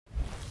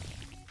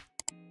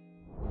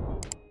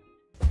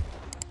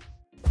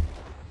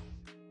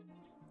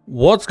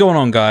What's going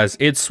on, guys?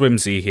 It's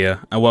Swimzyy here,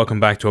 and welcome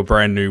back to a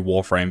brand new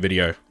Warframe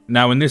video.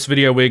 Now in this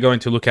video we're going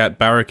to look at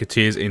Baro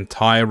Teer's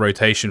entire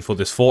rotation for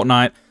this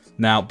fortnight.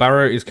 Now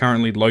Baro is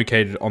currently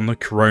located on the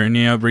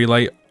Coronia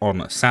relay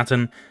on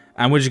Saturn,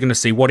 and we're just going to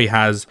see what he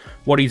has,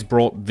 what he's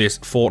brought this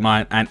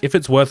fortnight, and if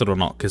it's worth it or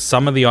not, because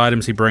some of the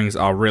items he brings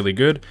are really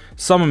good,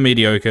 some are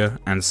mediocre,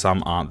 and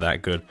some aren't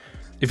that good.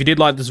 If you did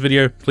like this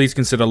video, please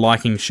consider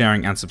liking,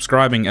 sharing, and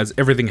subscribing, as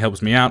everything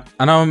helps me out.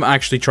 I know I'm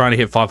actually trying to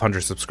hit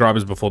 500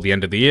 subscribers before the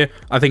end of the year.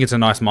 I think it's a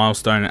nice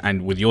milestone,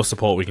 and with your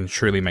support we can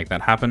truly make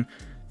that happen.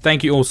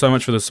 Thank you all so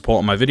much for the support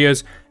on my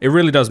videos. It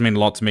really does mean a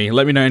lot to me.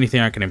 Let me know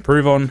anything I can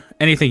improve on,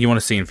 anything you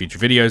want to see in future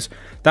videos.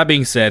 That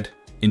being said,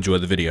 enjoy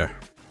the video.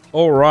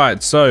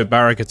 Alright, so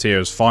Baro Teer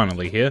is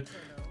finally here,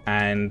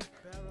 and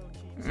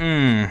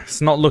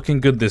it's not looking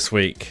good this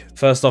week.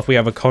 First off, we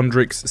have a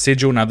Condrix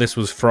sigil. Now this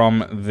was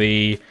from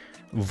the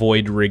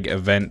Void Rig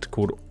event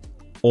called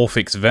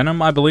Orphix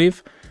Venom, I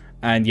believe.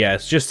 And yeah,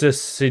 it's just a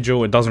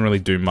sigil. It doesn't really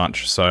do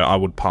much, so I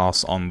would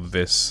pass on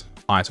this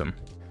item.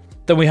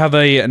 Then we have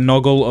a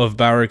Noggle of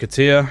Baro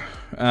Teer.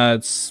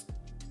 It's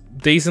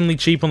decently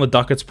cheap on the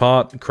Ducats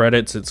part.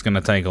 Credits, it's going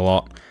to take a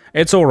lot.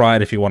 It's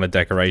alright if you want a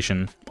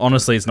decoration.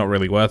 Honestly, it's not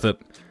really worth it.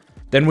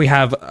 Then we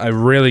have a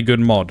really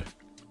good mod.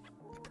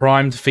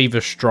 Primed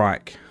Fever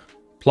Strike.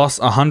 Plus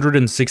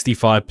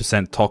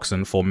 165%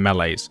 Toxin for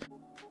melees.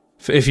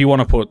 If you want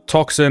to put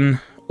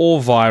Toxin or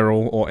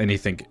Viral or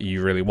anything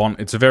you really want,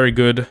 it's a very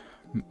good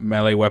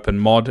melee weapon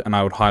mod, and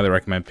I would highly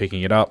recommend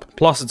picking it up.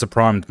 Plus, it's a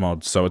primed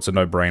mod, so it's a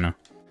no-brainer.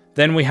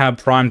 Then we have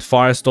Primed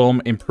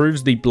Firestorm,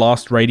 improves the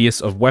blast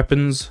radius of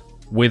weapons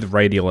with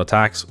radial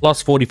attacks,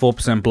 plus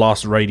 44%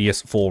 blast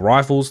radius for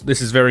rifles.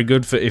 This is very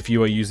good for if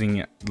you are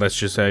using, let's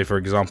just say, for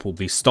example,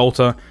 the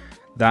Stolter,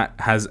 that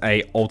has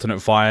a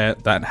alternate fire,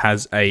 that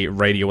has a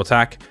radial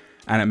attack,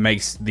 and it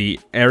makes the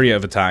area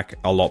of attack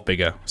a lot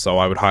bigger, so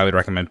I would highly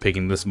recommend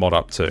picking this mod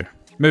up too.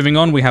 Moving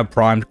on, we have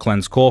Primed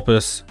Cleanse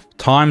Corpus,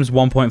 times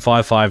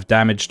 1.55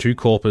 damage to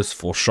Corpus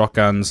for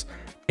shotguns.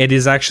 It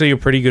is actually a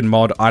pretty good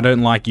mod. I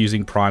don't like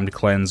using Primed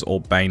Cleanse or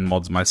Bane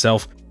mods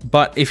myself,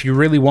 but if you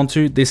really want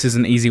to, this is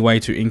an easy way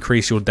to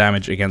increase your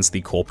damage against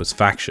the Corpus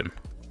faction.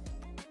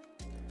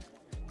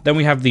 Then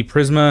we have the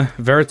Prisma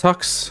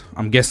Veritux.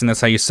 I'm guessing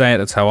that's how you say it,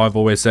 that's how I've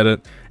always said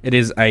it. It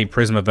is a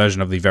Prisma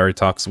version of the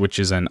Veritux, which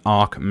is an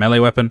arc melee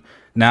weapon.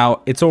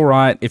 Now, it's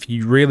alright. If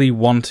you really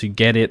want to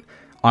get it,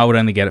 I would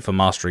only get it for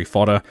Mastery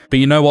fodder. But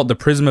you know what? The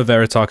Prisma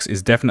Veritux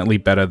is definitely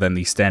better than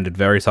the standard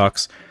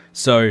Veritux.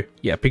 So,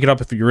 yeah, pick it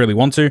up if you really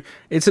want to.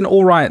 It's an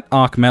alright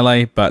arc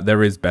melee, but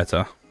there is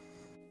better.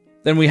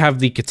 Then we have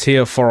the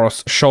Teer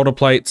Foros shoulder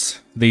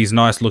plates. These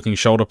nice looking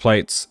shoulder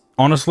plates.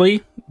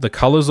 Honestly, the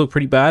colors look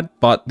pretty bad,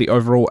 but the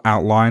overall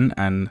outline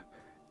and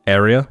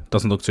area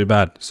doesn't look too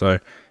bad. So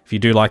if you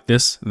do like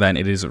this, then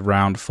it is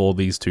around for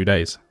these 2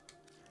 days.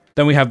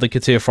 Then we have the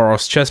Teer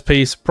Foros chest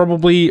piece,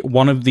 probably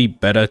one of the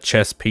better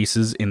chest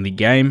pieces in the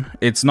game.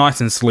 It's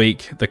nice and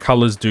sleek. The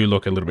colors do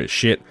look a little bit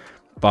shit,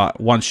 but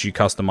once you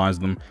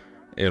customize them,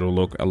 it'll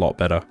look a lot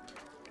better.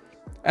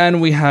 And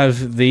we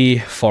have the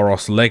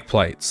Foros leg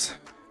plates.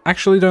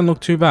 Actually don't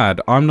look too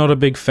bad. I'm not a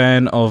big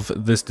fan of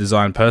this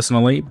design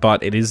personally,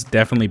 but it is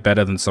definitely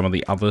better than some of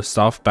the other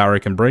stuff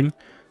Baro can bring.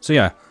 So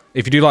yeah,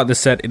 if you do like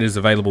this set, it is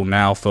available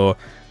now for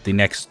the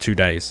next 2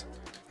 days.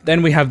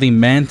 Then we have the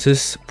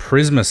Mantis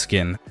Prisma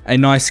skin, a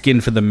nice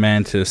skin for the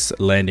Mantis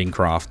landing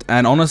craft.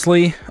 And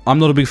honestly, I'm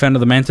not a big fan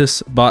of the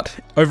Mantis, but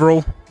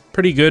overall,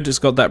 pretty good. It's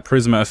got that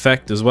Prisma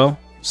effect as well,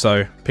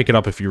 so pick it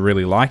up if you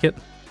really like it.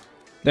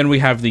 Then we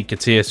have the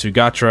Teer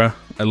Sugatra,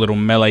 a little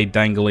melee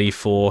dangly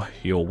for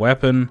your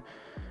weapon.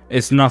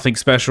 It's nothing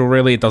special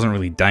really, it doesn't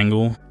really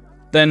dangle.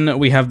 Then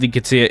we have the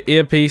Teer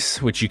earpiece,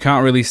 which you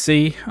can't really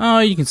see. Oh,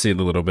 you can see it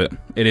a little bit.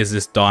 It is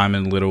this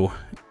diamond little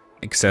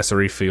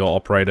accessory for your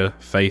operator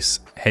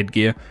face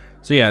headgear.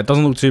 So yeah, it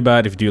doesn't look too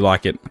bad. If you do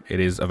like it, it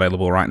is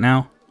available right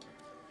now.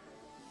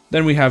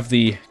 Then we have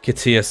the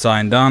Teer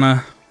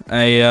Syndana,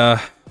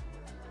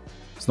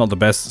 it's not the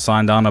best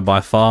Syndana by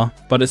far,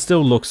 but it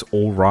still looks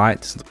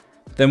alright.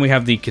 Then we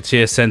have the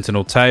Teer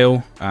Sentinel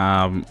Tail.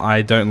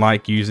 I don't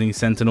like using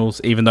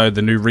Sentinels, even though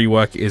the new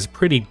rework is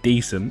pretty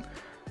decent.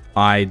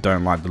 I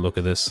don't like the look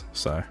of this,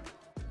 so.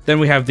 Then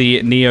we have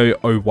the Neo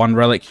 01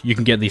 relic. You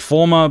can get the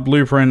former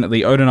blueprint,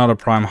 the Odonata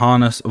Prime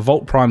harness,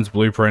 Volt Prime's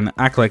blueprint,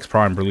 Aklex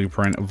Prime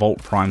blueprint,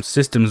 Volt Prime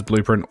systems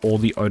blueprint, or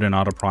the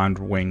Odonata Primed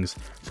wings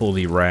for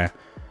the rare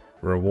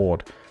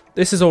reward.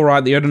 This is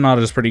alright. The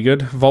Odonata is pretty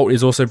good. Volt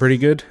is also pretty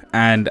good,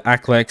 and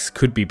Aklex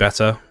could be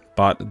better.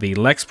 But the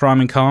Lex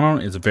Prime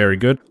Incarnon is very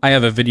good. I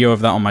have a video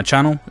of that on my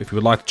channel. If you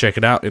would like to check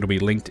it out, it'll be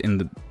linked in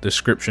the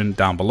description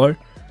down below.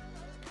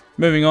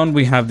 Moving on,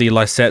 we have the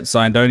Lysette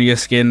Zydonia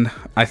skin.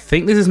 I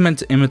think this is meant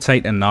to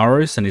imitate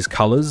Inaros and his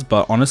colors,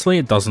 but honestly,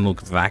 it doesn't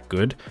look that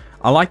good.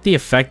 I like the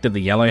effect that the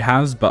yellow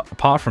has, but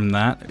apart from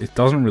that, it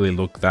doesn't really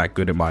look that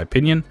good in my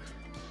opinion.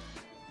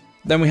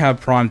 Then we have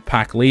Primed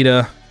Pack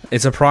Leader.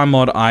 It's a Prime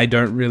mod I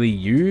don't really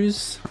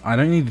use. I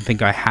don't even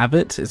think I have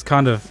it. It's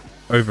kind of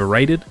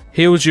overrated.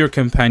 Heals your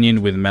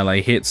companion with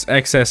melee hits.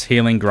 Excess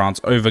healing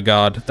grants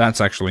overguard. That's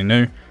actually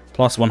new.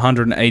 plus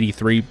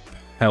 183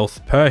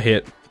 health per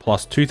hit,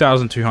 plus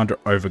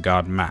 2200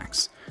 overguard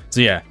max.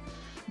 So yeah,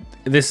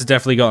 this has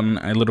definitely gotten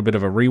a little bit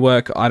of a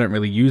rework. I don't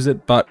really use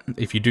it, but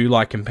if you do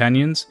like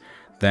companions,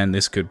 then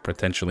this could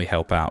potentially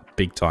help out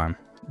big time.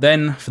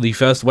 Then for the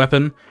first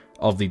weapon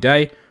of the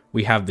day,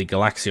 we have the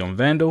Galaxion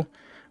Vandal.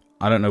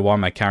 I don't know why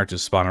my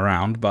character's spun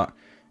around, but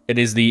it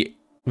is the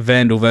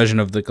Vandal version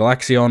of the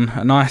Galaxion.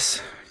 A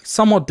nice,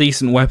 somewhat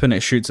decent weapon.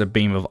 It shoots a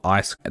beam of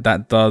ice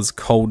that does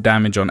cold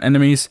damage on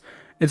enemies.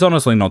 It's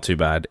honestly not too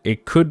bad.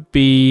 It could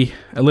be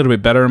a little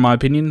bit better in my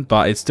opinion,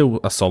 but it's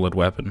still a solid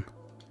weapon.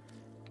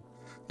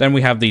 Then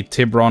we have the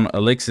Tiburon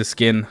Elixir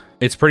skin.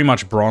 It's pretty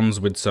much bronze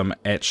with some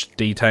etched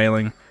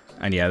detailing.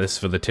 And yeah, this is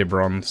for the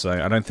Tiburon, so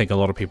I don't think a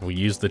lot of people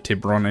use the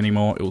Tiburon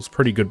anymore. It was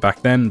pretty good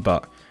back then,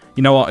 but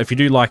you know what? If you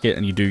do like it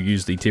and you do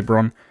use the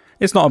Tiburon,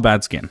 it's not a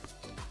bad skin.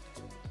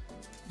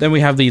 Then we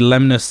have the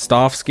Lemnis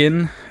staff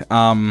skin.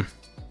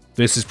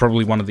 This is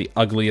probably one of the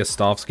ugliest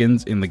staff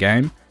skins in the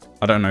game.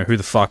 I don't know who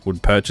the fuck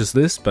would purchase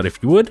this, but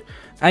if you would,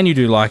 and you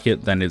do like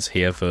it, then it's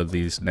here for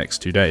these next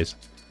 2 days.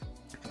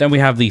 Then we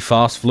have the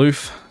Fast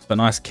Floof, the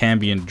nice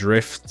Cambion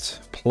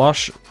Drift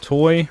plush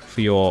toy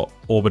for your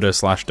Orbiter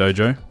 /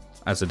 Dojo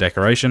as a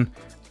decoration.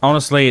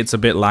 Honestly, it's a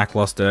bit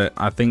lackluster.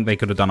 I think they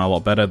could have done a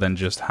lot better than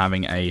just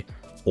having a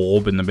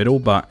orb in the middle,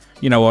 but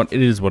you know what?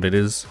 It is what it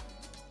is.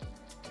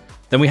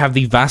 Then we have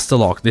the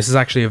Vastalok. This is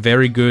actually a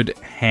very good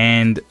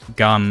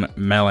handgun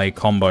melee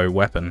combo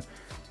weapon.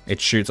 It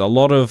shoots a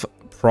lot of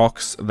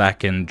procs that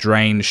can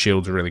drain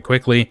shields really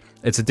quickly.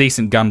 It's a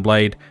decent gun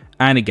blade,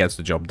 and it gets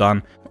the job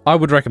done. I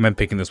would recommend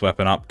picking this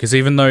weapon up, because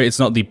even though it's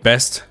not the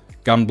best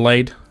gun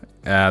blade,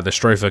 the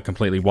Stropher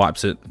completely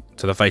wipes it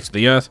to the face of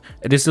the earth,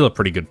 it is still a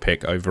pretty good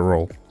pick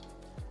overall.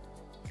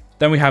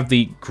 Then we have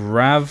the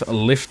Grav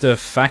Lifter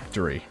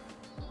Factory.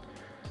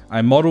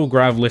 A model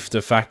Grav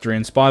Lifter Factory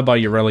inspired by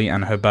Yoreli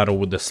and her battle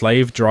with the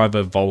slave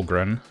driver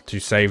Volgren to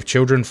save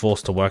children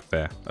forced to work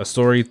there. A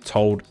story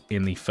told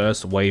in the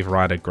first Wave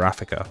Rider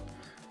Graphica.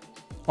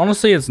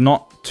 Honestly, it's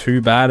not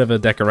too bad of a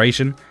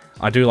decoration.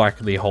 I do like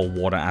the whole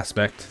water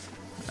aspect.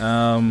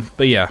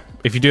 But yeah,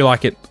 if you do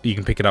like it, you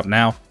can pick it up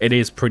now. It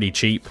is pretty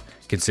cheap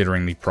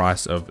considering the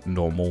price of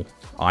normal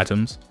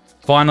items.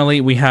 Finally,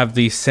 we have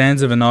the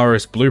Sands of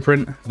Inaros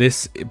blueprint.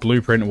 This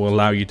blueprint will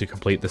allow you to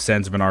complete the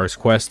Sands of Inaros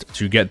quest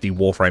to get the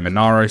Warframe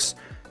Inaros.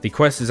 The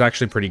quest is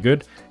actually pretty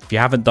good. If you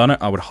haven't done it,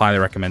 I would highly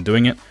recommend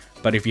doing it.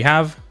 But if you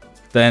have,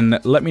 then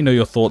let me know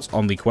your thoughts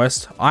on the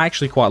quest. I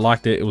actually quite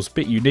liked it. It was a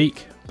bit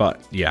unique, but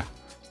yeah.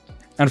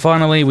 And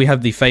finally, we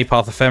have the Fey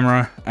Path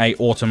Ephemera, a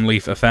Autumn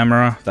Leaf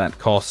Ephemera that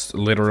costs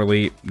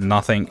literally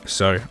nothing,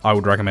 so I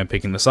would recommend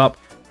picking this up.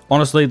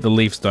 Honestly, the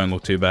leaves don't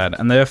look too bad,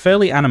 and they're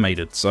fairly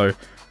animated, so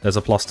there's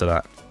a plus to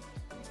that.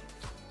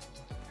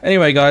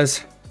 Anyway,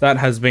 guys, that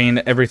has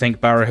been everything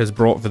Baro has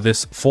brought for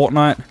this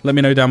fortnight. Let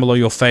me know down below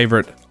your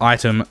favorite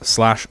item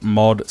 /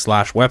 mod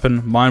 /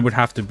 weapon. Mine would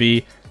have to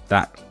be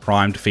that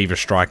Primed Fever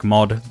Strike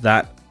mod.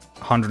 That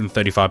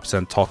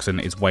 135% Toxin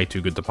is way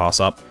too good to pass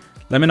up.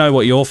 Let me know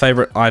what your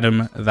favorite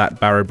item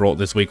that Baro brought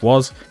this week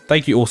was.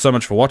 Thank you all so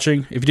much for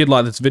watching. If you did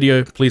like this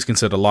video, please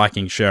consider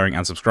liking, sharing,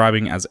 and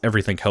subscribing, as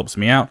everything helps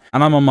me out.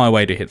 And I'm on my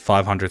way to hit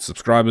 500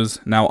 subscribers.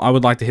 Now, I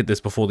would like to hit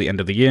this before the end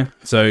of the year,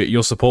 so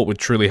your support would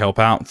truly help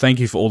out. Thank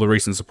you for all the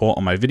recent support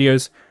on my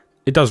videos.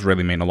 It does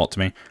really mean a lot to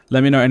me.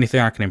 Let me know anything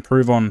I can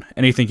improve on,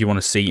 anything you want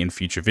to see in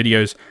future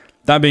videos.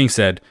 That being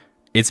said,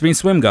 it's been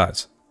Swim,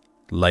 guys.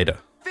 Later.